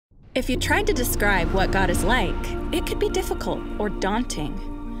If you tried to describe what God is like, it could be difficult or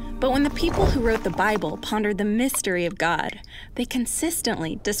daunting. But when the people who wrote the Bible pondered the mystery of God, they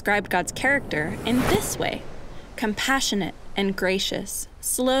consistently described God's character in this way: compassionate and gracious,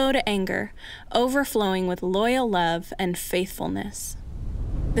 slow to anger, overflowing with loyal love and faithfulness.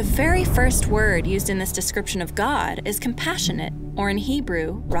 The very first word used in this description of God is compassionate, or in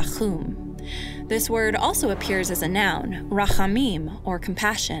Hebrew, rachum. This word also appears as a noun, rachamim, or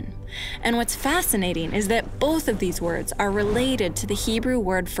compassion. And what's fascinating is that both of these words are related to the Hebrew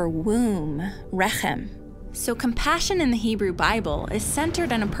word for womb, rechem. So compassion in the Hebrew Bible is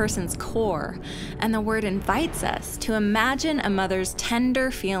centered on a person's core, and the word invites us to imagine a mother's tender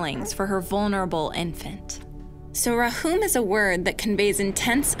feelings for her vulnerable infant. So rachum is a word that conveys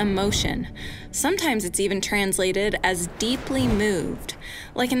intense emotion. Sometimes it's even translated as deeply moved,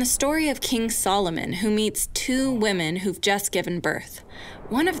 like in the story of King Solomon, who meets two women who've just given birth.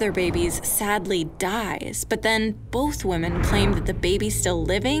 One of their babies sadly dies, but then both women claim that the baby still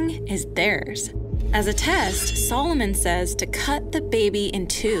living is theirs. As a test, Solomon says to cut the baby in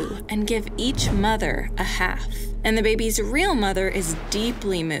two and give each mother a half. And the baby's real mother is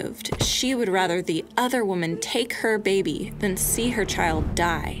deeply moved. She would rather the other woman take her baby than see her child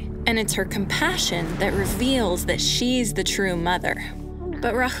die. And it's her compassion that reveals that she's the true mother.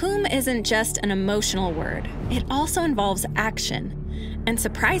 But rachum isn't just an emotional word. It also involves action. And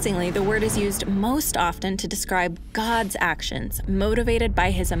surprisingly, the word is used most often to describe God's actions, motivated by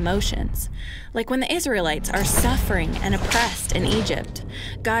his emotions. Like when the Israelites are suffering and oppressed in Egypt,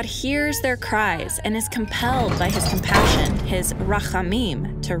 God hears their cries and is compelled by his compassion, his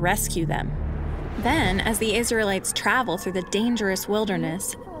rachamim, to rescue them. Then, as the Israelites travel through the dangerous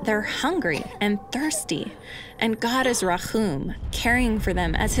wilderness, they're hungry and thirsty, and God is rachum, caring for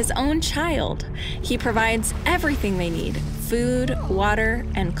them as his own child. He provides everything they need: food, water,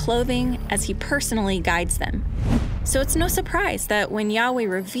 and clothing, as he personally guides them. So it's no surprise that when Yahweh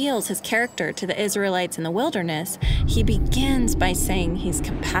reveals his character to the Israelites in the wilderness, he begins by saying he's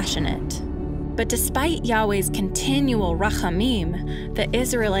compassionate. But despite Yahweh's continual rachamim, the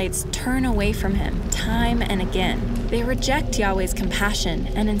Israelites turn away from him time and again. They reject Yahweh's compassion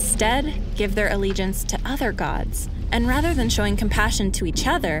and instead give their allegiance to other gods. And rather than showing compassion to each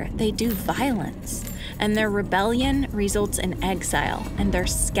other, they do violence. And their rebellion results in exile, and they're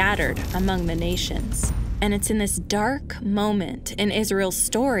scattered among the nations. And it's in this dark moment in Israel's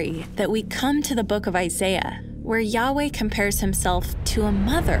story that we come to the book of Isaiah, where Yahweh compares himself to a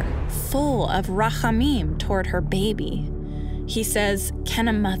mother full of rachamim toward her baby. He says, "Can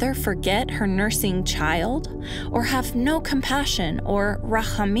a mother forget her nursing child, or have no compassion or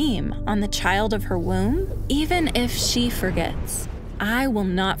rachamim on the child of her womb? Even if she forgets, I will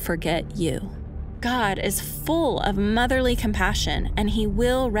not forget you." God is full of motherly compassion, and he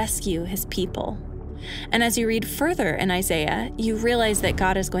will rescue his people. And as you read further in Isaiah, you realize that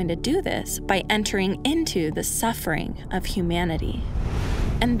God is going to do this by entering into the suffering of humanity.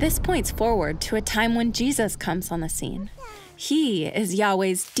 And this points forward to a time when Jesus comes on the scene. He is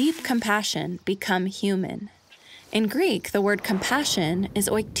Yahweh's deep compassion become human. In Greek, the word compassion is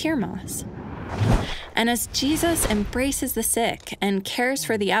oiktirmos. And as Jesus embraces the sick and cares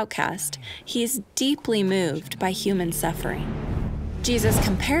for the outcast, he is deeply moved by human suffering. Jesus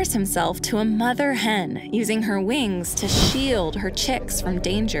compares himself to a mother hen using her wings to shield her chicks from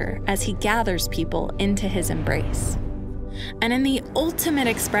danger as he gathers people into his embrace. And in the ultimate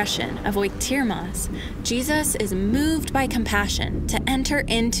expression of oiktirmos, Jesus is moved by compassion to enter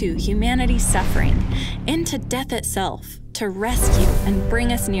into humanity's suffering, into death itself, to rescue and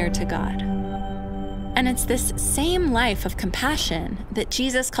bring us near to God. And it's this same life of compassion that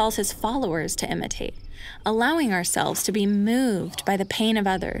Jesus calls his followers to imitate, allowing ourselves to be moved by the pain of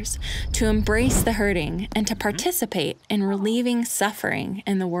others, to embrace the hurting, and to participate in relieving suffering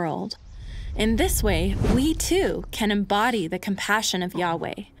in the world. In this way, we too can embody the compassion of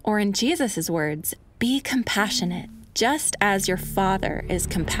Yahweh, or in Jesus' words, be compassionate, just as your Father is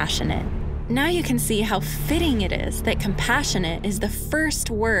compassionate. Now you can see how fitting it is that compassionate is the first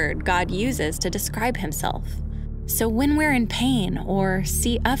word God uses to describe himself. So when we're in pain or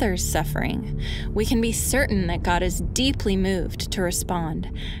see others suffering, we can be certain that God is deeply moved to respond,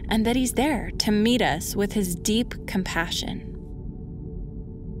 and that he's there to meet us with his deep compassion.